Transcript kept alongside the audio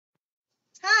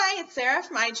Hi, it's Sarah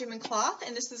from Ai2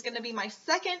 and this is going to be my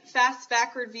second fast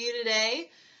fact review today.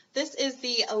 This is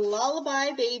the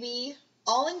Lalabye Baby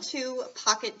all-in-two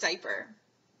pocket diaper.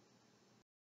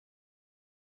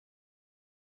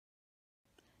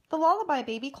 The Lalabye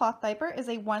Baby Cloth Diaper is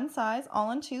a one-size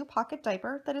all-in-two pocket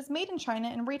diaper that is made in China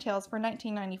and retails for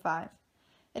 $19.95.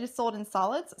 It is sold in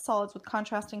solids with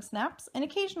contrasting snaps, and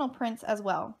occasional prints as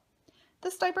well.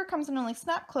 This diaper comes in only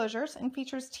snap closures and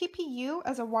features TPU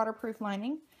as a waterproof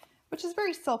lining, which is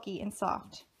very silky and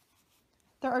soft.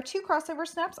 There are two crossover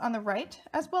snaps on the right,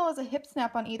 as well as a hip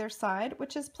snap on either side,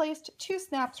 which is placed 2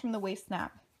 snaps from the waist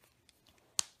snap.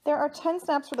 There are 10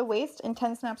 snaps for the waist and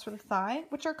 10 snaps for the thigh,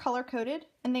 which are color-coded,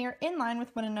 and they are in line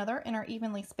with one another and are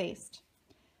evenly spaced.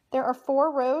 There are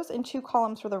 4 rows and 2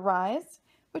 columns for the rise,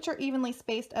 which are evenly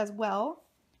spaced as well,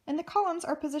 and the columns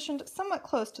are positioned somewhat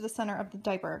close to the center of the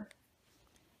diaper.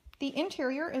 The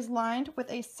interior is lined with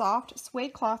a soft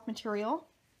Suedecloth material,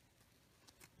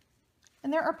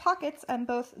 and there are pockets on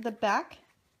both the back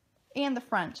and the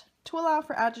front to allow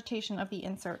for agitation of the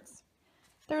inserts.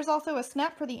 There is also a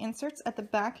snap for the inserts at the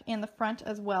back and the front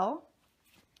as well.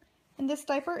 And this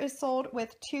diaper is sold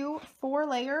with 2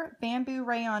 4-layer bamboo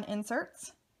rayon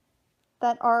inserts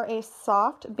that are a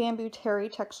soft bamboo terry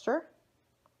texture.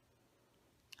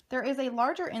 There is a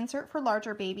larger insert for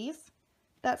larger babies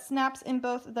that snaps in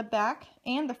both the back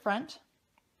and the front.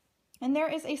 And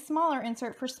there is a smaller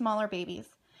insert for smaller babies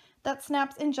that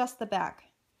snaps in just the back.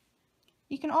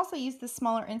 You can also use this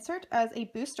smaller insert as a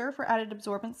booster for added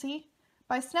absorbency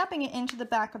by snapping it into the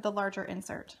back of the larger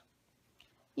insert.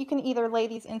 You can either lay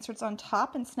these inserts on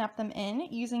top and snap them in,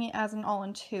 using it as an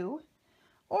all-in-two,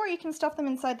 or you can stuff them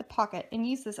inside the pocket and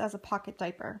use this as a pocket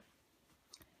diaper.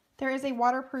 There is a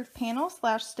waterproof panel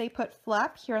 / stay-put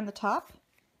flap here on the top.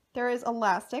 There is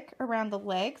elastic around the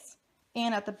legs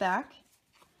and at the back.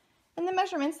 And the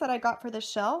measurements that I got for this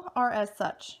shell are as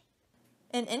such.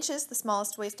 In inches, the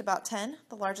smallest waist about 10,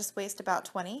 the largest waist about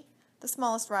 20, the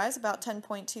smallest rise about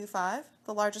 10.25,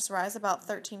 the largest rise about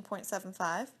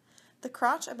 13.75, the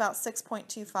crotch about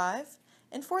 6.25,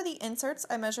 and for the inserts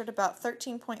I measured about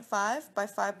 13.5 by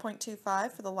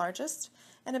 5.25 for the largest,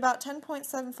 and about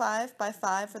 10.75 by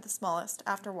 5 for the smallest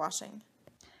after washing.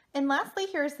 And lastly,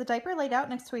 here is the diaper laid out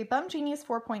next to a Bum Genius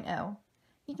 4.0.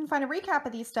 You can find a recap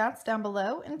of these stats down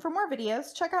below, and for more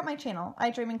videos, check out my channel,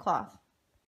 Ai2.